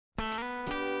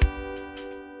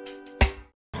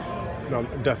No,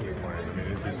 I'm definitely playing. I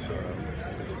mean, it's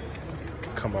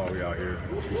come all the way out here.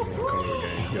 If you want to come to the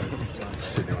game, you got to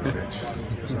sit on the bench.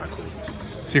 It's not cool.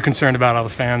 So you're concerned about all the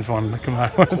fans wanting to come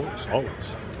out? Of course,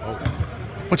 always.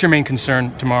 What's your main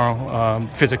concern tomorrow,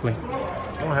 physically?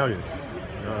 I don't have any.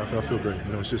 I feel great.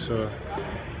 You know, it's just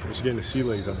getting the sea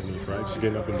legs underneath, right? Just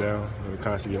getting up and down. You know,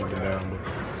 constantly getting up and down. But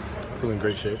I feel in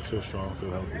great shape. Feel strong.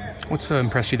 Feel healthy. What's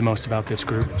impressed you the most about this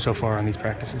group so far on these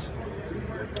practices?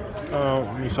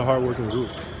 It's a hard-working group.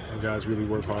 The guys really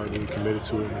work hard, really committed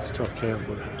to it. It's a tough camp,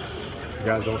 but the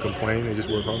guys don't complain. They just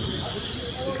work hard.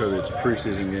 Because it's a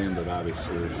preseason game, but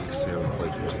obviously it's how it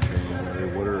plays into January.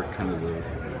 What are kind of the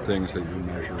things that you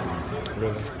measure on?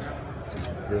 Really.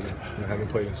 I haven't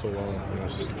played in so long. You know,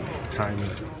 it's just timing,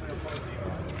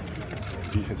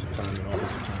 defensive timing,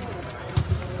 offensive timing.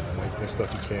 Like that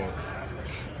stuff you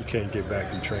can't get back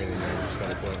through training. You just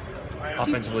gotta play.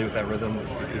 Offensively, with that rhythm,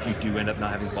 if you do end up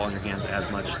not having the ball in your hands as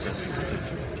much to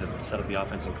set up the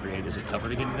offense and create, is it tougher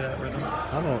to get into that rhythm?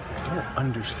 I don't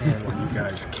understand why you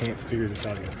guys can't figure this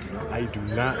out. I do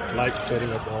not like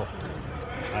setting up offense.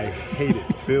 I hate it.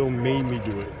 Phil made me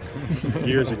do it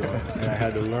years ago, and I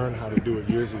had to learn how to do it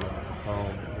years ago.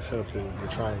 To set up the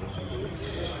triangle.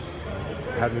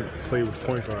 Having played with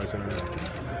point guards and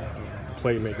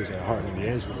playmakers at heart, and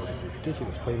D'Angelo was a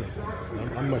ridiculous playmaker.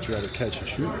 I'd much rather catch and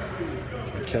shoot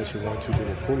than catch and 1-2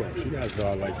 little pull-ups. You guys know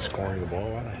I like scoring the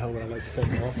ball. Why the hell would I like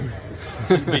setting offense?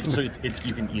 So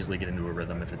you can easily get into a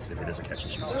rhythm if it is a catch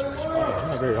and shoot situation. It's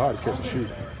not very hard to catch and shoot.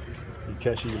 You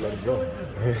catch it, you let it go.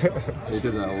 They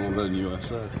did that a little bit in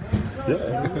USA.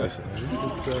 Yeah,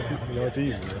 it's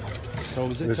easy, man. So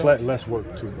was it it's less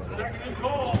work too, but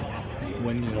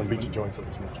when you don't beat your joints up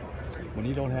as much. When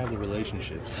you don't have the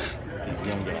relationships with these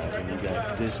young guys, and you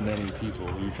got this many people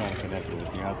who you're trying to connect with,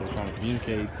 you're out there trying to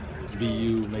communicate, be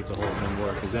you, make the whole thing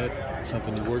work. Is that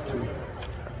something you work through?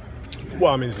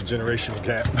 Well, I mean, it's a generational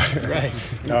gap. Right.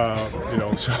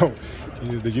 So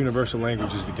the universal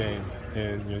language is the game,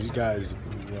 and these guys,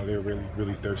 they're really,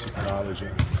 really thirsty for knowledge.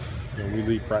 And we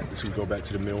leave practice, we go back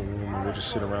to the mill room, and we'll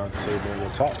just sit around the table and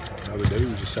we'll talk. The other day,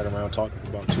 we just sat around talking for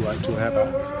about 2.5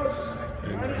 hours,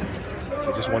 and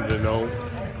I just wanted to know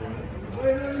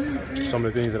some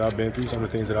of the things that I've been through, some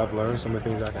of the things that I've learned, some of the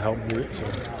things I can help with. So,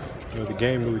 the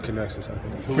game really connects us, I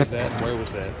think. Who was that? Where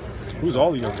was that? It was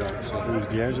all the young guys. So it was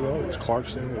D'Angelo, it was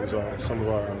Clarkson, it was some of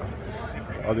our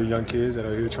other young kids that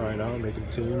are here trying out, making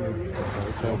the team. And,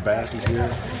 Bath is here.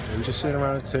 And we just sitting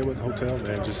around at the table at the hotel,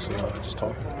 man, just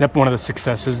talking. Yep, one of the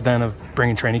successes then of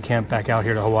bringing training camp back out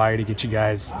here to Hawaii to get you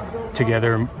guys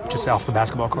together just off the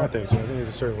basketball court. I think so. I think there's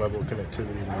a certain level of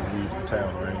connectivity when you leave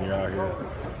town, right? And you're out here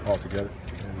all together.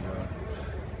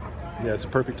 And it's a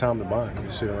perfect time to bond. You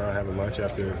just sit around having lunch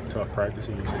after a tough practice,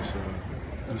 and you just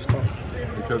talk.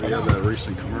 Because you had that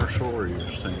recent commercial where you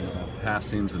were saying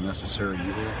passing's a necessary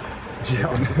evil.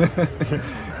 Yeah.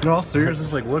 In all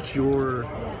seriousness, like, what's your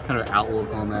kind of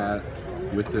outlook on that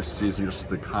with this season? Just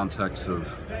the context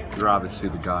of you're obviously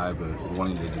the guy, but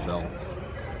wanting to develop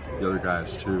the other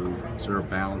guys too. Is there a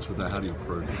balance with that? How do you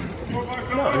approach it? No,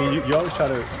 I mean you always try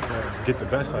to get the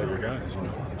best out of your guys. You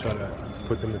try to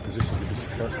put them in positions to be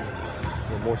successful.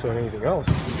 More so than anything else,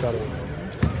 you try to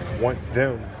want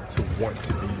them to want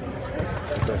to be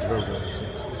the best version of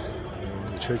themselves.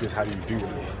 The trick is, how do you do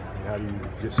that? How do you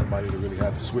get somebody to really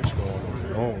have a switch going on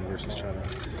their own versus trying to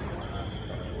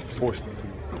force them to?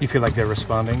 You feel like they're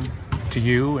responding to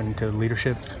you and to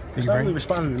leadership? It's not really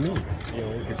responding to me.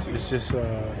 It's just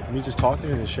me just talking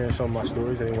and sharing some of my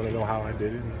stories. They want to know how I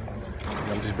did it.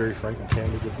 And I'm just very frank and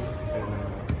candid with them.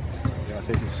 And I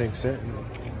think it sinks in.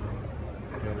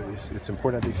 It's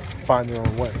important that they find their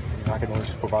own way. I can only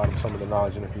just provide them some of the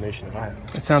knowledge and information that I have.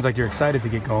 It sounds like you're excited to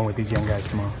get going with these young guys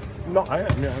tomorrow. No, I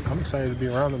am. I'm excited to be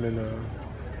around them, and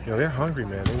they're hungry,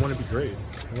 man. They want to be great.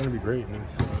 They want to be great, and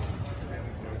it's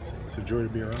a joy to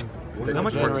be around them. How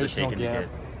much work does it take to get?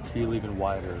 Feel even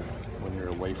wider when you're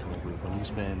away from the group. When you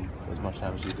spend as much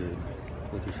time as you did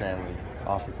with your family,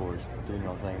 off the court, doing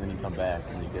your own thing, then you come back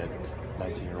and you get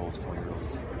 19-year-olds,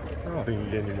 20-year-olds. I don't think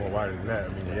you get any more wider than that.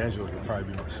 I mean, D'Angelo would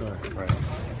probably be my son, right?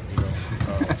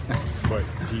 But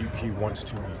he wants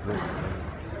to be great. And,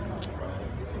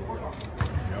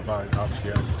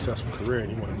 obviously had a successful career, and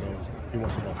he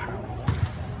wants to know how.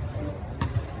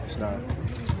 It's not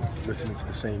listening to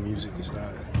the same music. It's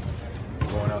not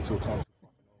going out to a concert.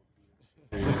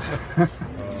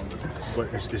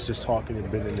 But it's just talking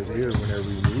and bending his ear whenever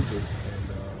he needs it,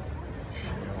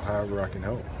 and however I can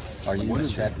help.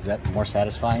 Is that more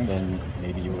satisfying than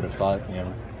maybe you would have thought,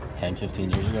 10,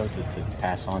 15 years ago to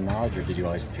pass on knowledge, or did you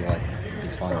always feel like it'd be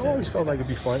fun? I always felt like it'd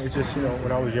be fun. It's just,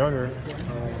 when I was younger,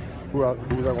 who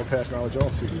was I going to pass knowledge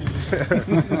off to?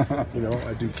 You know,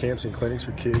 I do camps and clinics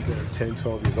for kids that are 10,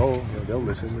 12 years old. You know, they'll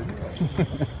listen. I'm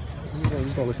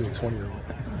just going to listen to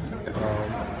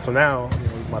 20-year-old. So now, you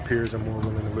know, my peers are more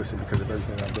willing to listen because of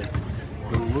everything I've been through.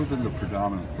 But what have been the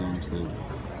predominant things that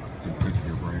have been picking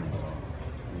your brain about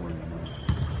more than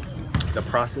that? The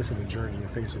process and the journey and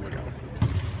things to look out for.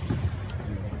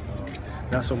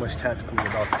 Not so much tactically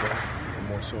about the game, but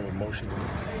more so emotionally.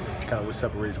 Kind of what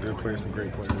separates good players from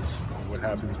great players. What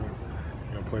happens when,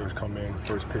 you know, players come in,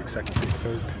 first pick, second pick,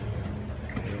 third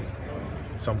pick. You know,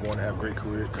 some going to have great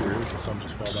careers, and some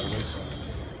just fall by the wayside.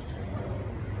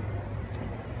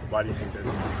 Why do you think that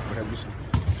is? What have you seen?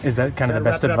 Is that kind of the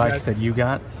best advice that you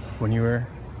got when you were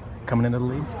coming into the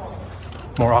league?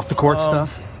 More off the court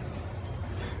stuff?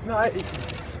 No,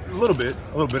 it's a little bit,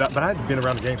 but I've been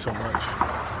around the game so much.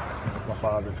 With my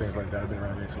father and things like that, I've been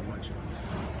around the game so much. You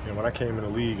know, when I came in the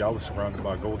league, I was surrounded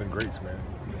by golden greats, man.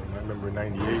 You know, I remember in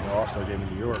 '98, in the All-Star game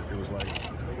in New York, it was like,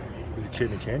 I was a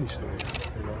kid in a candy store,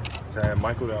 you know. So I had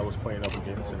Michael that I was playing up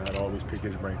against, and I'd always pick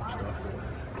his brain for stuff.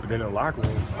 But then in the locker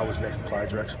room, I was next to Clyde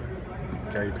Drexler,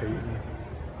 Gary Payton,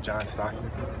 John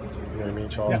Stockton, you know what I mean,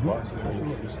 Charles Barkley. I mean,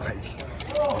 it's like,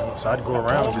 you know, so I'd go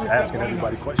around just asking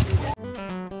everybody questions.